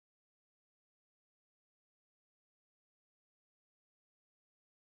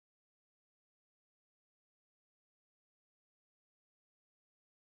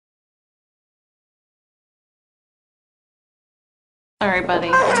Sorry, buddy.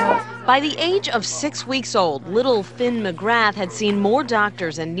 By the age of 6 weeks old, little Finn McGrath had seen more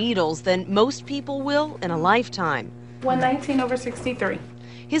doctors and needles than most people will in a lifetime. 119/63.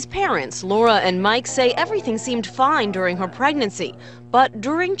 His parents, Laura and Mike, say everything seemed fine during her pregnancy. But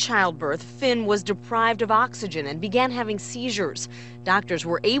during childbirth, Finn was deprived of oxygen and began having seizures. Doctors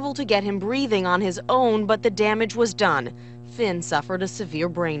were able to get him breathing on his own, but the damage was done. Finn suffered a severe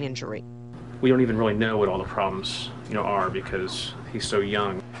brain injury. We don't even really know what all the problems, are because he's so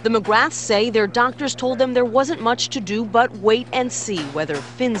young. The McGraths say their doctors told them there wasn't much to do but wait and see whether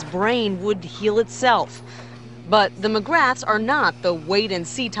Finn's brain would heal itself. But the McGraths are not the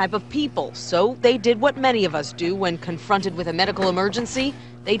wait-and-see type of people, so they did what many of us do when confronted with a medical emergency.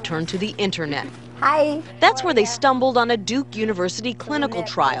 They turned to the internet. Hi. That's where they stumbled on a Duke University clinical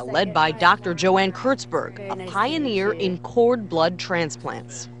trial led by Dra Joanne Kurtzberg, a pioneer in cord blood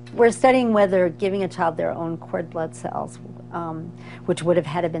transplants. We're studying whether giving a child their own cord blood cells, which would have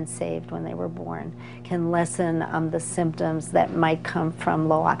had to been saved when they were born, can lessen the symptoms that might come from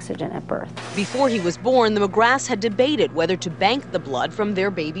low oxygen at birth. Before he was born, the McGraths had debated whether to bank the blood from their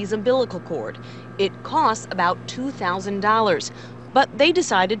baby's umbilical cord. It costs about $2,000. But they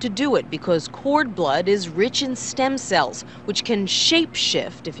decided to do it because cord blood is rich in stem cells, which can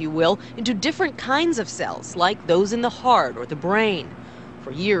shape-shift, if you will, into different kinds of cells, like those in the heart or the brain.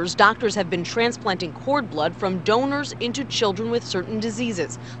 For years, doctors have been transplanting cord blood from donors into children with certain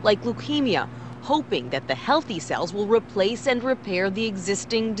diseases, like leukemia, hoping that the healthy cells will replace and repair the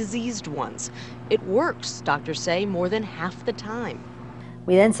existing diseased ones. It works, doctors say, more than half the time.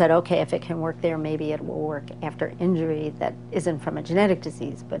 We then said, okay, if it can work there, maybe it will work after injury that isn't from a genetic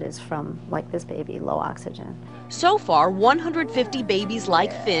disease, but is from, like this baby, low oxygen. So far, 150 babies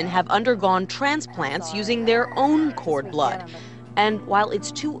like Finn have undergone transplants using their own cord blood. And while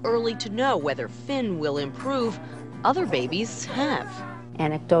it's too early to know whether Finn will improve, other babies have.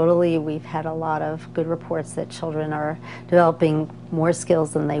 Anecdotally, we've had a lot of good reports that children are developing more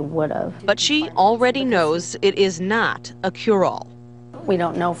skills than they would have. But she already knows it is not a cure-all. We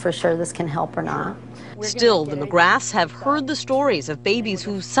don't know for sure this can help or not. Still, the McGraths have heard the stories of babies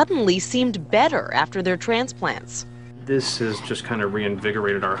who suddenly seemed better after their transplants. This has just kind of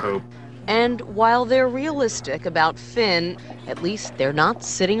reinvigorated our hope. And while they're realistic about Finn, at least they're not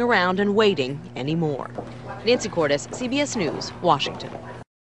sitting around and waiting anymore. Nancy Cordes, CBS News, Washington.